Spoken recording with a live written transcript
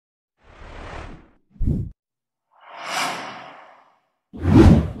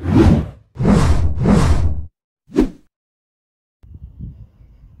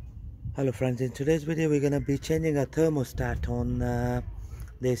Hello friends, in today's video we're going to be changing a thermostat on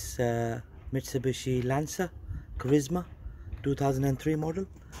this Mitsubishi Lancer Carisma 2003 model,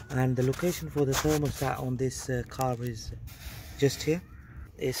 and the location for the thermostat on this car is just here.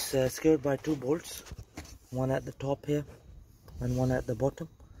 It's secured by two bolts, one at the top here and one at the bottom.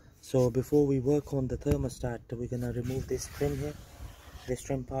 So before we work on the thermostat, we're going to remove this trim here, this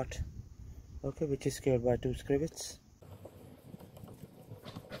trim part, okay, which is secured by two skrivets.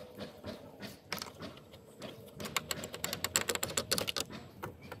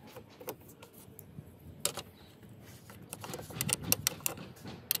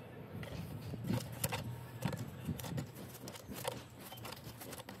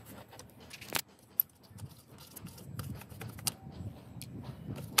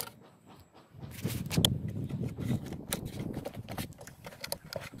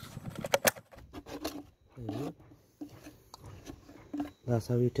 That's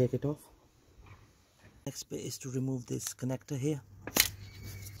how you take it off. Next bit is to remove this connector here.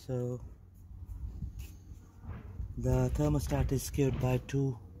 So the thermostat is secured by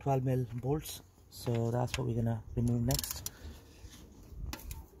two 12mm bolts, so that's what we're gonna remove next.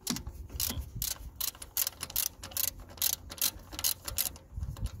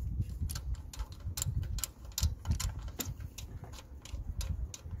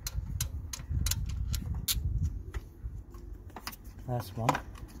 That's one.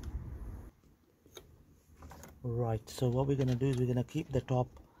 Right, so what we're gonna do is we're gonna keep the top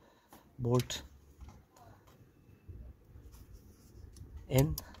bolt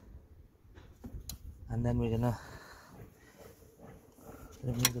in, and then we're gonna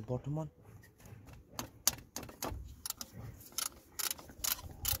remove the bottom one.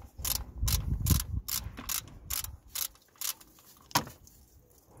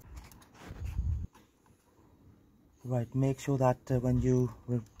 Right, make sure that when you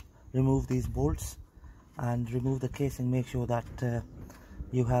remove these bolts and remove the casing, make sure that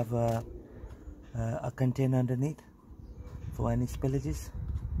you have a container underneath for any spillages.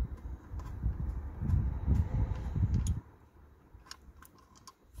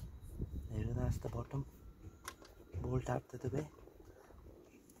 There, that's the bottom bolt out of the way.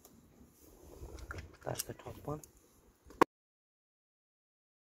 That's the top one.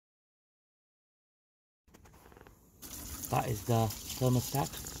 That is the thermostat.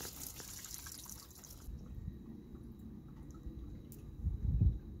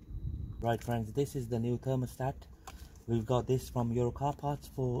 Right friends, this is the new thermostat. We've got this from Euro Car Parts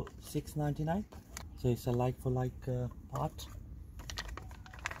for $6.99. So it's a like for like part.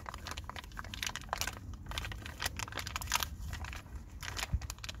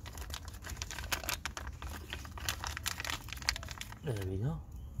 There we go.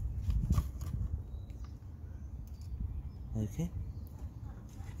 Okay,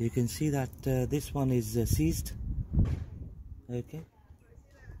 you can see that this one is seized. Okay,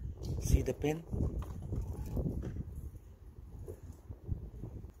 see the pin.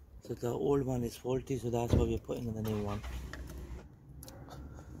 So the old one is faulty, so that's why we're putting in the new one.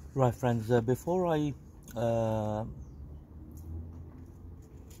 Right friends, before I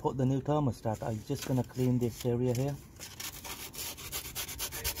put the new thermostat, I'm just gonna clean this area here.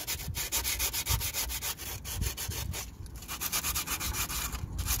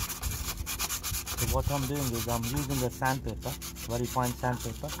 So what I'm doing is I'm using a sandpaper, very fine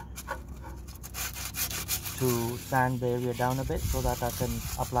sandpaper, to sand the area down a bit so that I can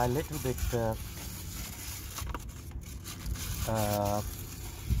apply a little bit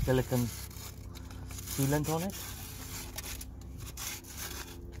silicone sealant on it.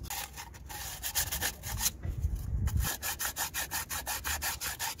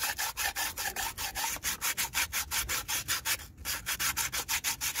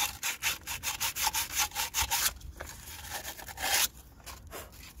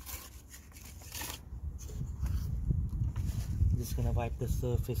 Just gonna wipe the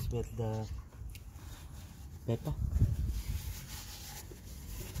surface with the paper.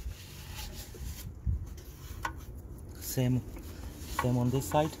 Same on this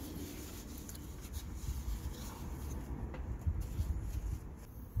side.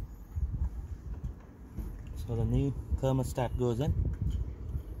 So the new thermostat goes in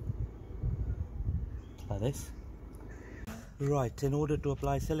like this. Right, in order to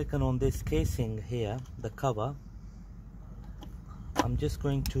apply silicone on this casing here, the cover, I'm just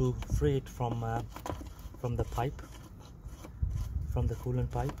going to free it from the pipe, from the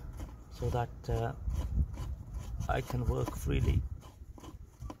coolant pipe, so that I can work freely.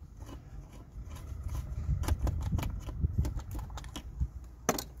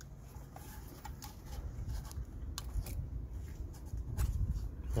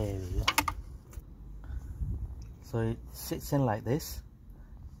 There we go. So it sits in like this.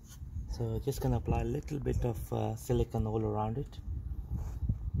 So just gonna apply a little bit of silicone all around it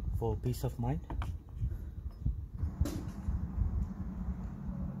for peace of mind.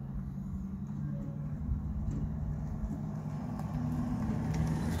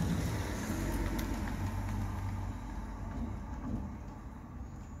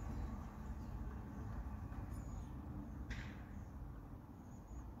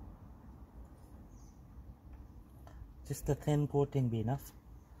 Just a thin coating be enough.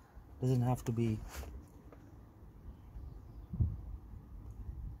 Doesn't have to be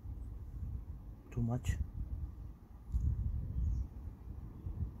too much.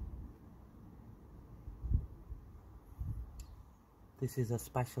 This is a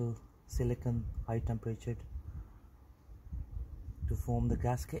special silicone, high temperature, to form the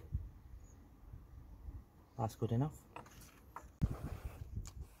gasket. That's good enough.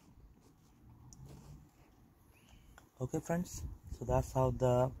 Okay friends, so that's how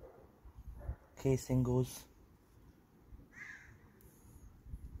the casing goes.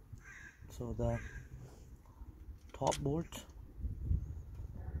 So the top bolt,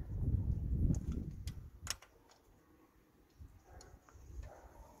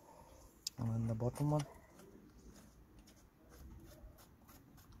 and then the bottom one.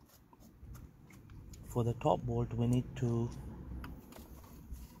 For the top bolt we need to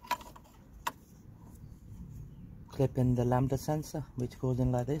clip in the lambda sensor, which goes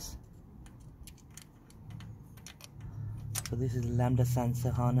in like this. So this is the lambda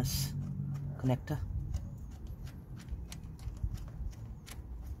sensor harness connector.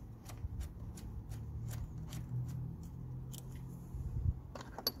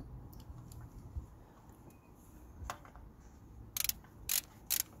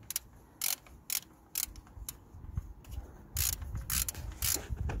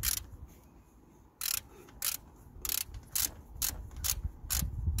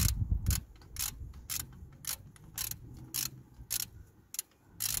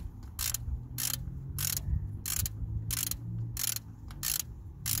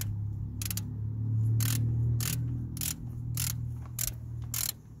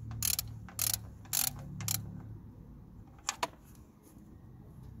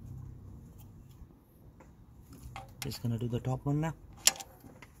 Just gonna do the top one now.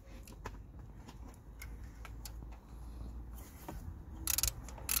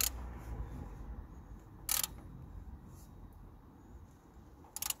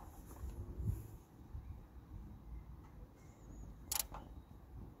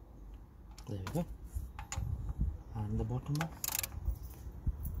 There we go. And the bottom one.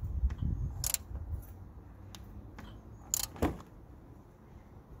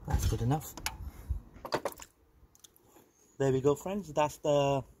 That's good enough. There we go friends, that's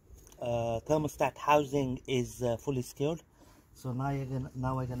the thermostat housing is fully secured. So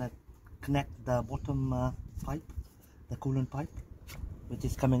now we're gonna connect the bottom pipe, the coolant pipe, which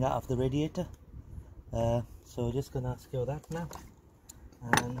is coming out of the radiator. So just gonna secure that now,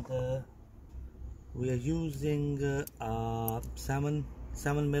 and we are using a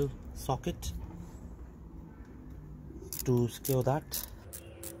 7mm socket to secure that.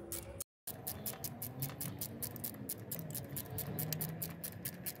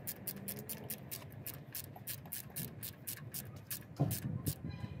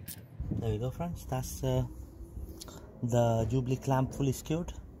 There we go friends, that's the Jubilee clamp fully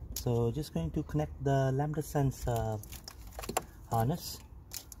secured. So just going to connect the lambda sensor harness.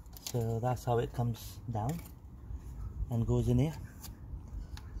 So that's how it comes down and goes in here.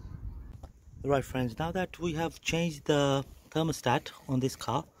 Right friends, now that we have changed the thermostat on this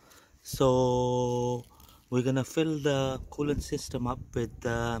car, so we're gonna fill the coolant system up with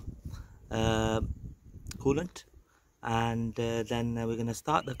coolant, and then we're going to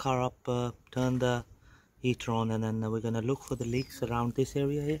start the car up, turn the heater on, and then we're going to look for the leaks around this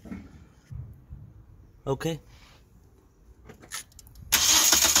area here. Okay.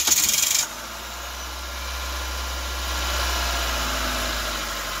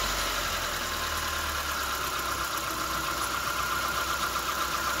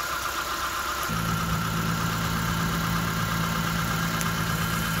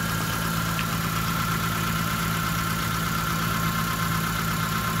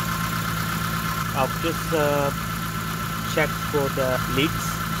 I've just checked for the leaks.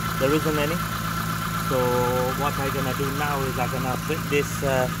 There isn't any. So what I'm gonna do now is I'm gonna fit this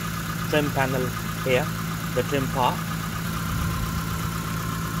trim panel here, the trim part.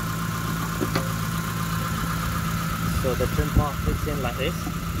 So the trim part fits in like this.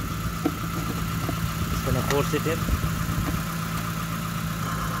 Just gonna force it in,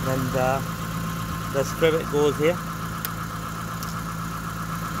 and The trivet goes here.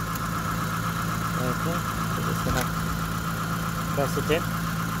 Okay, so just gonna press it in,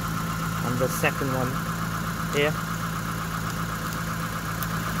 and the second one here.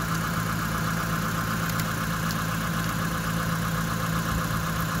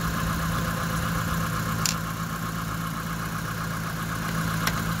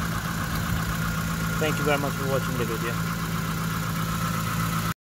 Thank you very much for watching the video.